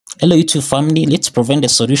Hello YouTube family, let's provide a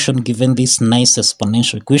solution given this nice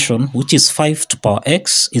exponential equation, which is 5 to power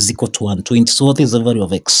x is equal to 120. So what is the value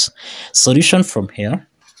of x? Solution from here,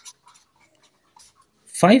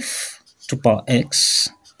 5 to power x,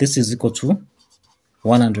 this is equal to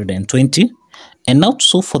 120. And now to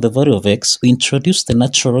solve for the value of x, we introduce the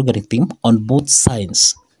natural logarithm on both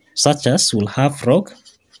sides, such as we'll have log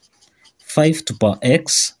 5 to power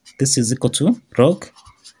x, this is equal to log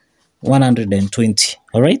 120.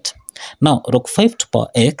 All right, now log 5 to power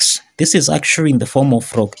x, this is actually in the form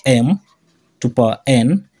of log m to power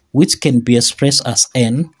n, which can be expressed as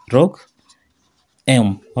n log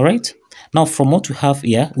m. All right, now from what we have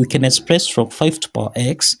here, we can express log 5 to power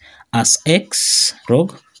x as x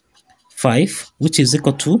log 5, which is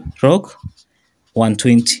equal to log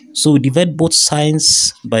 120. So we divide both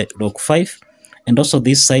sides by log 5 and also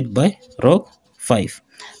this side by log 5.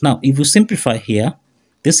 Now if we simplify here,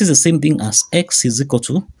 this is the same thing as x is equal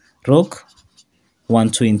to log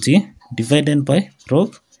 120 divided by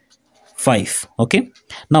log 5. Okay,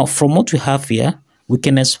 now from what we have here, we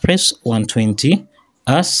can express 120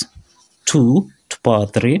 as 2 to power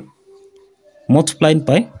 3 multiplied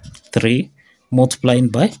by 3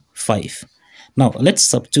 multiplied by 5. Now let's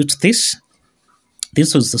substitute this.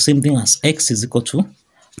 This was the same thing as x is equal to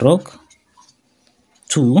log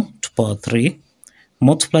 2 to power 3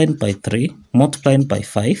 multiplied by 3 multiplied by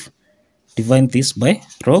 5, divide this by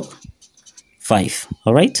log 5.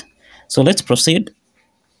 All right, so let's proceed.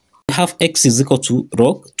 We have x is equal to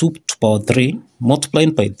log 2 to power 3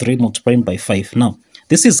 multiplied by 3 multiplied by 5. Now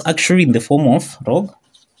this is actually in the form of log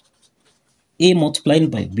a multiplied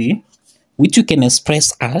by b, which you can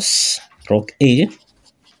express as log a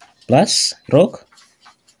plus log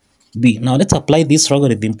b. Now let's apply this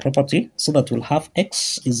logarithm property so that we'll have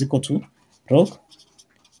x is equal to log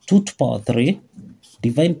 2 to power 3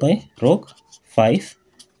 divided by log 5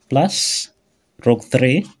 plus log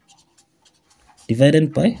 3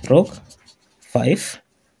 divided by log 5,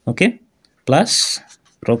 okay, plus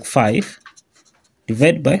log 5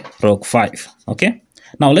 divided by log 5. Okay,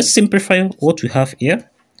 now let's simplify what we have here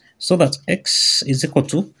so that x is equal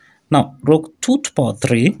to, now log 2 to power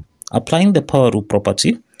 3, applying the power rule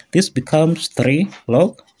property, this becomes 3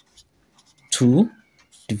 log 2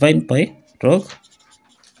 divided by log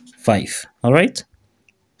 5. All right,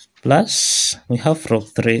 plus we have log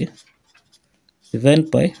 3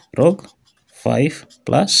 divided by log 5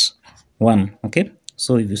 plus 1. Okay,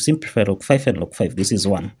 so if you simplify log 5 and log 5, this is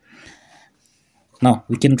 1. Now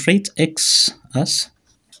we can write x as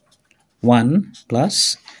 1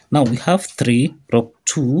 plus, now we have 3 log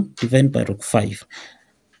 2 divided by log 5.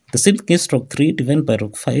 The same case, log 3 divided by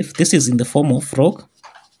log 5, this is in the form of log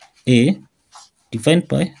a divided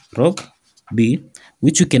by log b,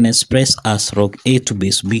 which you can express as log a to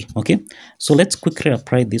base b. Okay, so let's quickly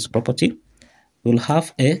apply this property. We'll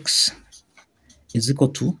have x is equal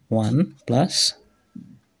to 1 plus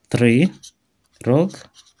 3 log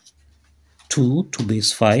 2 to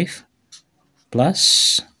base 5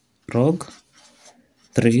 plus log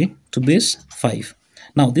 3 to base 5.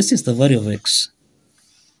 Now this is the value of x.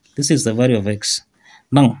 This is the value of x.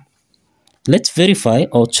 Now let's verify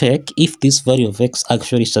or check if this value of x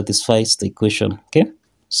actually satisfies the equation. Okay,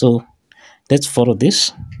 so let's follow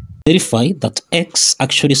this. Verify that x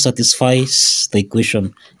actually satisfies the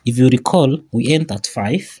equation. If you recall, we end at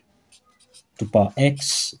 5 to power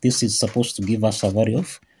x. This is supposed to give us a value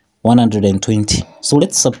of 120. So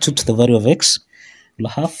let's substitute the value of x. We'll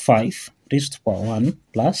have 5 raised to power 1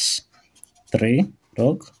 plus 3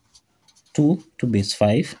 log 2 to base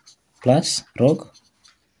 5 plus log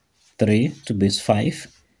 3 to base 5.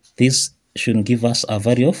 This should give us a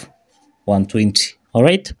value of 120. All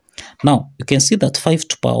right, now you can see that 5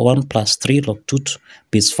 to power 1 plus 3 log 2 to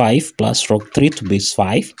base 5 plus log 3 to base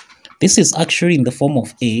 5, this is actually in the form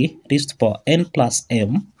of a raised to power n plus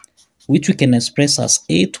m, which we can express as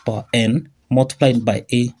a to power n multiplied by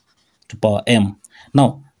a to power m.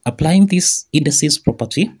 Now applying this indices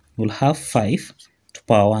property, we'll have 5 to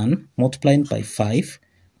power 1 multiplied by 5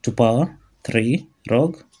 to power 3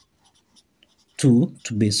 log 2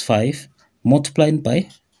 to base 5 multiplied by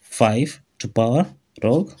 5 to power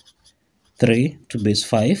log 3 to base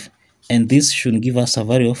 5, and this should give us a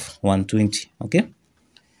value of 120. Okay,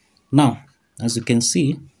 now as you can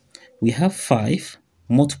see, we have 5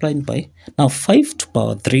 multiplied by, now 5 to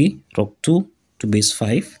power 3 log 2 to base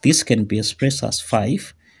 5, this can be expressed as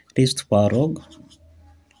 5 raised to power log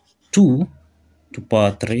 2 to power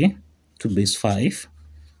 3 to base 5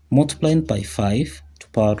 multiplied by 5 to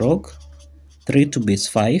power log 3 to base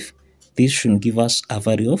 5. This should give us a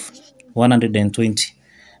value of 120.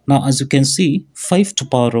 Now as you can see, 5 to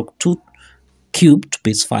power log 2 cubed to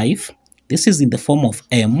base 5. This is in the form of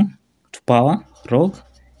m to power log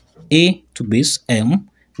a to base m,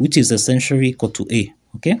 which is essentially equal to a.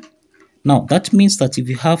 Okay. Now that means that if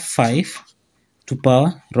you have 5 to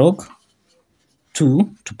power log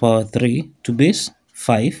 2 to power 3 to base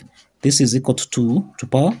 5, this is equal to 2 to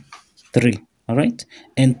power 3. All right.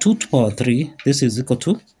 And 2 to power 3, this is equal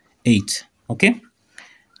to 8. Okay.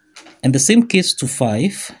 And the same case to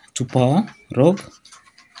 5 to power log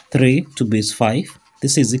 3 to base 5,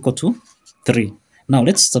 this is equal to 3. Now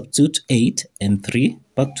let's substitute 8 and 3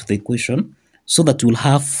 back to the equation so that we'll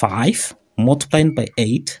have 5 multiplied by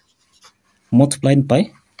 8 multiplied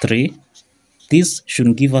by 3. This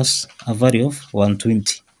should give us a value of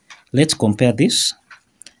 120. Let's compare this.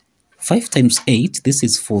 5 times 8, this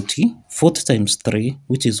is 40. 40 times 3,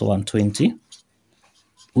 which is 120,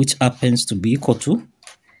 which happens to be equal to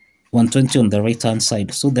 120 on the right hand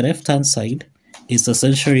side. So the left hand side is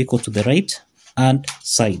essentially equal to the right hand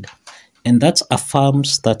side. And that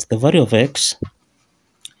affirms that the value of x,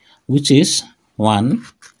 which is 1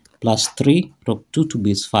 plus 3 log 2 to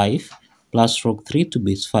base 5 plus log 3 to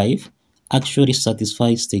base 5, actually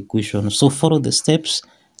satisfies the equation. So follow the steps,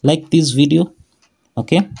 like this video,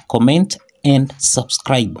 okay, comment and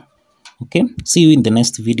subscribe. Okay, see you in the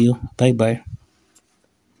next video. Bye bye.